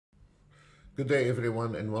Good day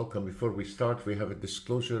everyone and welcome. Before we start, we have a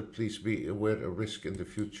disclosure. Please be aware of risk in the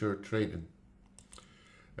future trading.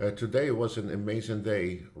 Today was an amazing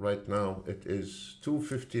day. Right now it is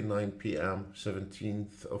 2:59 p.m.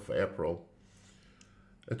 17th of April.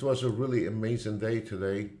 It was a really amazing day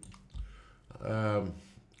today,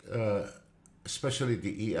 especially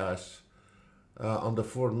the ES. On the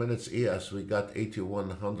 4 minutes ES we got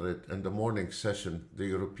 8100, and the morning session, the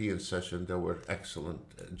European session, they were excellent,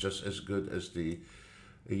 just as good as the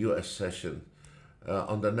US session.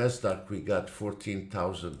 On the Nasdaq we got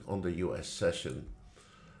 14,000 on the US session.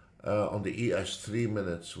 On the ES 3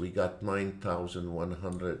 minutes we got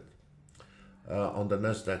 9,100. On the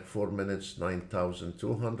Nasdaq 4 minutes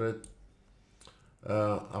 9,200.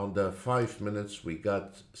 On the 5 minutes we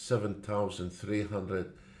got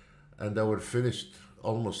 7,300. And they were finished,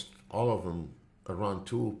 almost all of them, around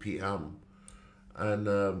 2 p.m. And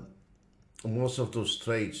most of those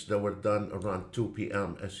trades that were done around 2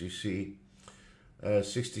 p.m. as you see.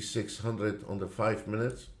 6,600 on the 5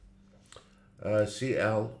 minutes.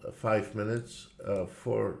 CL 5 minutes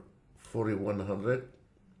for 4,100.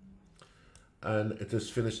 And it is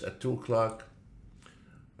finished at 2 o'clock.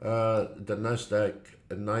 The Nasdaq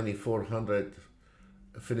 9,400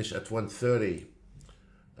 finished at 1:30.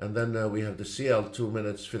 And then we have the CL 2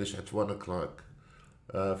 minutes finish at 1 o'clock,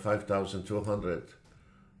 5,200.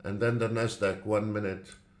 And then the Nasdaq 1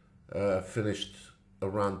 minute finished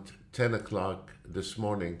around 10 o'clock this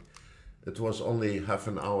morning. It was only half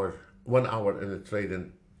an hour, 1 hour in the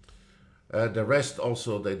trading. The rest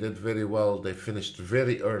also, they did very well. They finished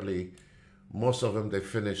very early. Most of them, they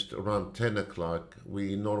finished around 10 o'clock.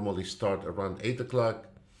 We normally start around 8 o'clock.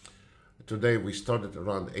 Today we started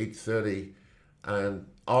around 8:30. And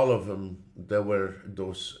all of them, there were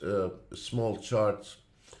those small charts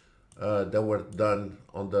that were done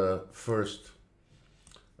on the first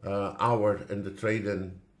hour in the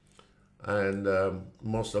trading, and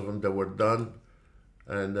most of them that were done.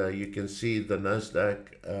 And you can see the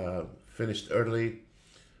Nasdaq finished early.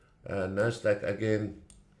 Nasdaq again,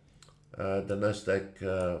 the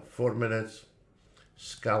Nasdaq 4 minutes,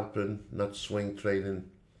 scalping, not swing trading.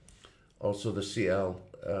 Also the CL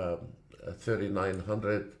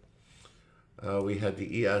 3,900. We had the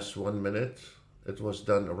ES 1 minute. It was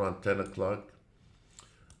done around 10 o'clock.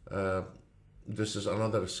 This is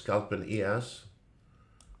another scalping ES.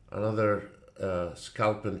 Another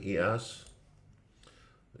scalping ES.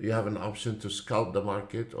 You have an option to scalp the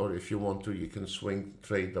market, or if you want to, you can swing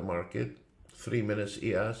trade the market. 3 minutes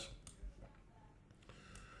ES.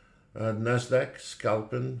 Nasdaq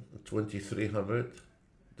scalping 2,300.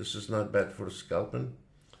 This is not bad for scalping.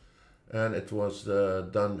 And it was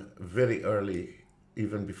done very early,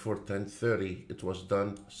 even before 10:30. It was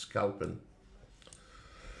done scalping.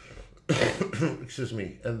 Excuse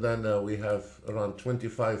me. And then we have around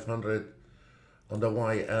 2,500 on the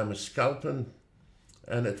YM scalping,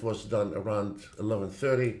 and it was done around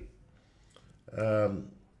 11:30.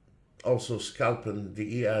 Also scalping the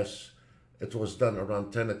ES, it was done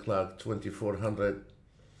around 10 o'clock, 2,400.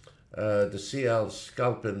 The CL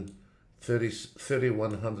scalping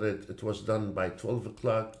 3,100, it was done by 12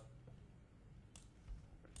 o'clock.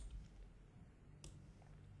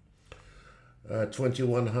 Uh,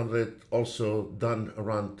 2,100 also done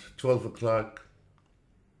around 12 o'clock.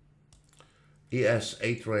 ES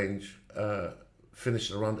 8 range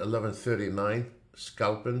finished around 11:39,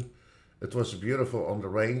 scalping. It was beautiful on the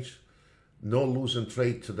range. No losing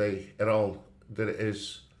trade today at all. There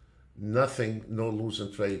is nothing, no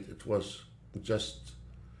losing trade. It was just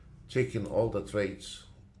taking all the trades.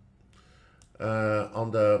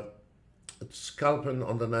 On the scalping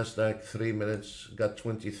on the Nasdaq 3 minutes, got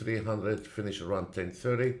 2,300, finished around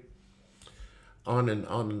 10:30. On and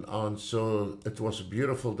on and on. So it was a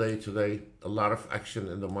beautiful day today. A lot of action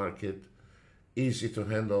in the market, easy to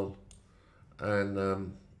handle, and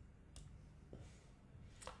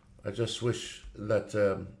I just wish that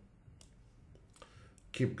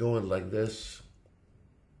keep going like this.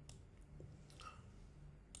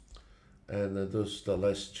 And those the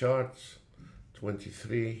last charts,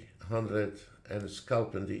 2,300, and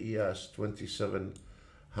scalping the ES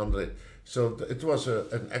 2,700. So it was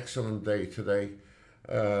an excellent day today.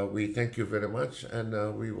 We thank you very much, and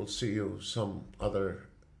we will see you some other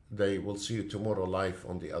day. We'll see you tomorrow live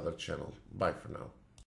on the other channel. Bye for now.